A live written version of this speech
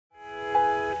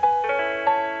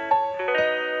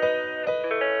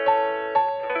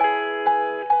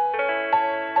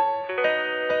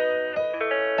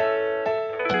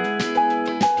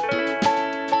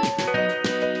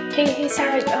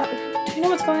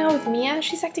going on with Mia?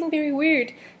 She's acting very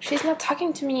weird. She's not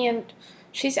talking to me and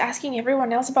she's asking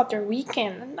everyone else about their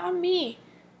weekend, and not me.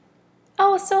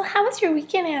 Oh, so how was your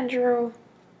weekend, Andrew?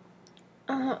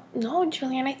 No,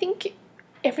 Julian, I think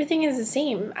everything is the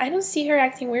same. I don't see her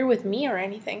acting weird with me or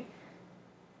anything.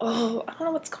 Oh, I don't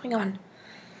know what's going on.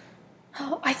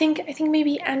 Oh, I think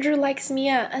maybe Andrew likes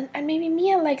Mia and maybe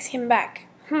Mia likes him back.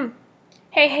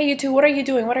 Hey, you two, what are you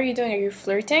doing? Are you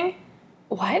flirting?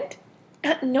 What?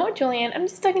 No, Julian, I'm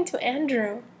just talking to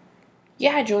Andrew.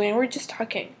 Yeah, Julian, we're just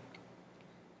talking.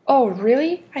 Oh,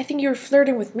 really? I think you're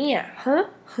flirting with Mia, huh?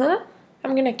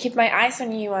 I'm gonna keep my eyes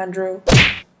on you, Andrew.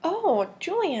 Oh,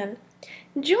 Julian.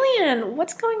 Julian,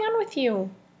 what's going on with you?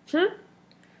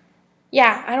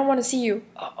 Yeah, I don't want to see you.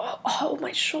 Oh,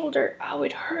 my shoulder. Oh,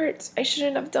 it hurts. I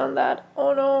shouldn't have done that.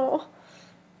 Oh,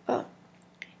 no.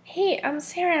 Hey, I'm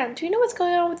Sarah. Do you know what's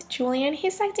going on with Julian?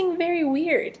 He's acting very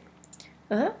weird.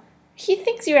 Huh? He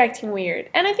thinks you're acting weird,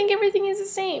 and I think everything is the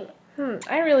same.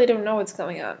 I really don't know what's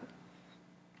going on.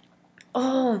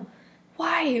 Oh,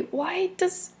 why? Why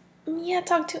does Mia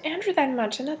talk to Andrew that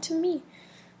much and not to me?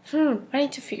 I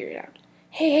need to figure it out.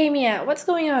 Hey, Mia, what's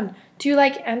going on? Do you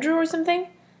like Andrew or something?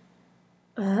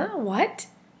 What?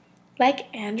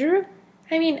 Like Andrew?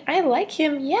 I mean, I like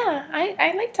him, yeah.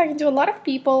 I like talking to a lot of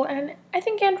people, and I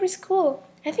think Andrew's cool.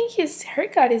 I think his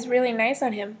haircut is really nice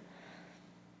on him.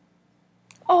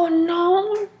 Oh,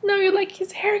 no, you like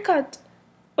his haircut.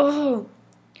 Oh,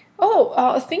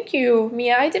 thank you,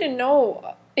 Mia. I didn't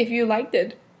know if you liked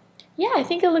it. Yeah, I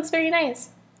think it looks very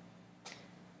nice.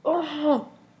 Oh,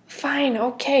 fine,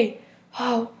 okay.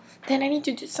 Oh, then I need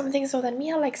to do something so that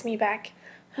Mia likes me back.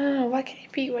 What can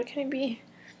it be?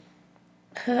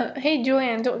 Hey,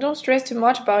 Julian, don't stress too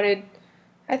much about it.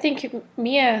 I think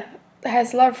Mia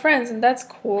has a lot of friends, and that's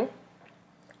cool.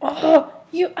 Oh,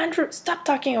 you, Andrew, stop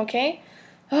talking, okay?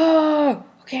 Oh,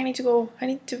 okay, I need to go. I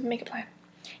need to make a plan.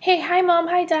 Hey, hi, Mom.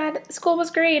 Hi, Dad. School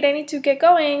was great. I need to get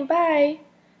going. Bye.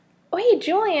 Oh, hey,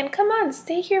 Julian, come on.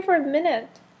 Stay here for a minute.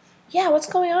 Yeah,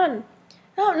 what's going on?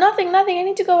 No, nothing. I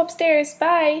need to go upstairs.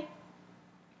 Bye.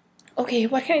 Okay,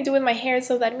 what can I do with my hair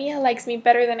so that Mia likes me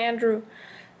better than Andrew?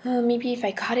 Maybe if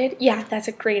I cut it? Yeah, that's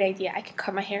a great idea. I can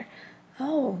cut my hair.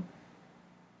 Oh.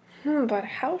 But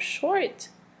how short?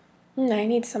 I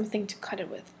need something to cut it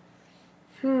with.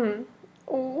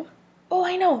 Oh,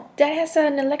 I know. Dad has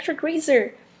an electric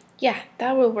razor. Yeah,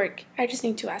 that will work. I just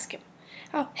need to ask him.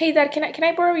 Oh, hey, Dad, can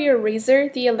I borrow your razor,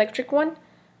 the electric one?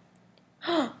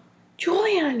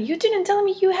 Julian, you didn't tell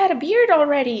me you had a beard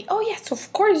already. Oh, yes,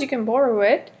 of course you can borrow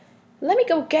it. Let me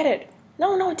go get it.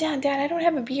 No, Dad, I don't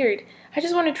have a beard. I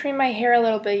just want to trim my hair a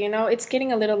little bit, you know? It's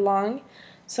getting a little long,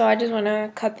 so I just want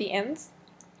to cut the ends.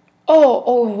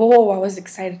 Oh, I was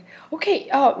excited. Okay,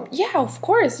 yeah, of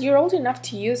course, you're old enough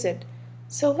to use it.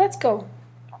 So let's go.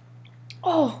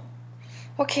 Oh,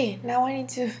 okay, now I need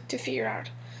to figure out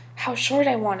how short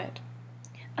I want it.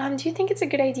 Do you think it's a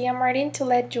good idea, Martin, to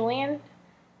let Julian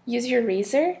use your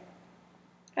razor?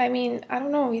 I mean, I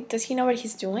don't know, does he know what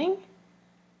he's doing?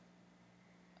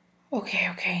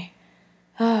 Okay.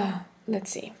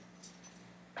 Let's see.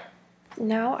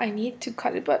 Now I need to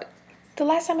cut it, but the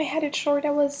last time I had it short, I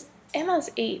was Emma's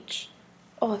age.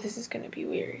 Oh, this is gonna be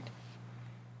weird.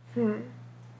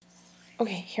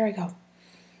 Okay, here I go.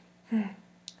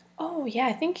 Oh, yeah,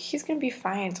 I think he's gonna be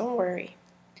fine, don't worry.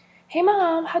 Hey,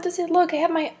 Mom, how does it look? I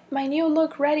have my new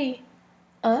look ready.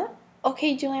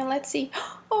 Okay, Julian, let's see.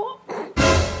 Oh,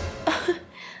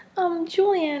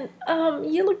 Julian,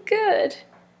 you look good.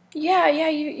 Yeah,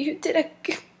 you did a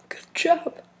good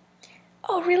job.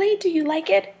 Oh, really? Do you like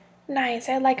it? Nice,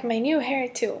 I like my new hair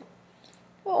too.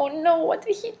 Oh no, what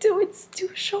did he do? It's too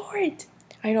short.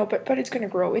 I know, but it's gonna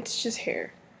grow. It's just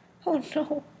hair. Oh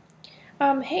no.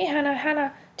 Hey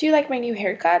Hannah, do you like my new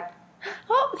haircut?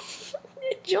 Oh,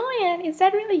 Julian, is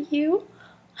that really you?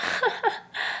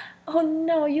 Oh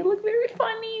no, you look very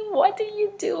funny. What did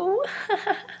you do?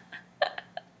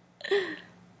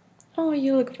 Oh,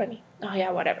 you look funny. Oh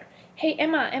yeah, whatever. Hey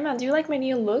Emma, do you like my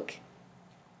new look?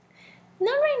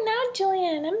 Not right now,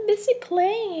 Julian. I'm busy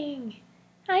playing.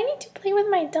 I need to play with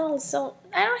my dolls, so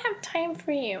I don't have time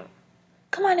for you.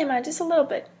 Come on, Emma, just a little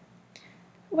bit.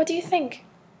 What do you think?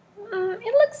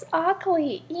 It looks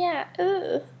ugly. Yeah,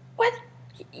 ugh. What?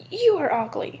 You are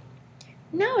ugly.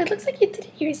 No, it looks like you did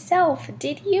it yourself.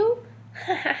 Did you?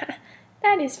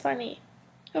 That is funny.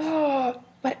 Oh,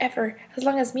 whatever. As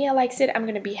long as Mia likes it, I'm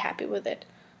gonna be happy with it.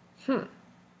 Oh,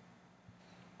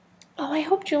 I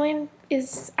hope Julian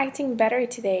is acting better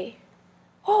today.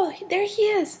 Oh, there he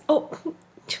is. Oh,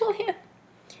 Julian.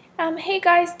 Hey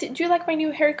guys, did you like my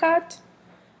new haircut?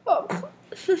 Oh,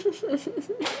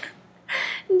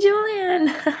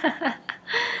 Julian.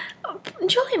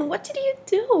 Julian, what did you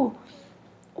do?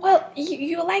 Well,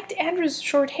 you liked Andrew's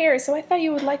short hair, so I thought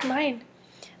you would like mine.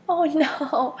 Oh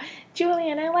no,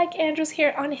 Julian, I like Andrew's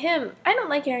hair on him. I don't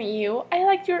like it on you. I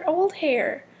like your old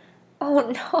hair.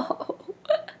 Oh no.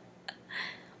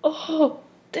 Oh,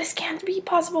 this can't be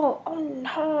possible. Oh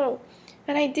no.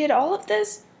 And I did all of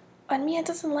this? And Mia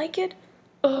doesn't like it?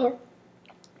 Ugh.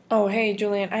 Oh, hey,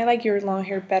 Julian, I like your long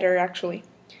hair better, actually.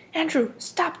 Andrew,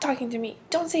 stop talking to me.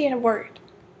 Don't say a word.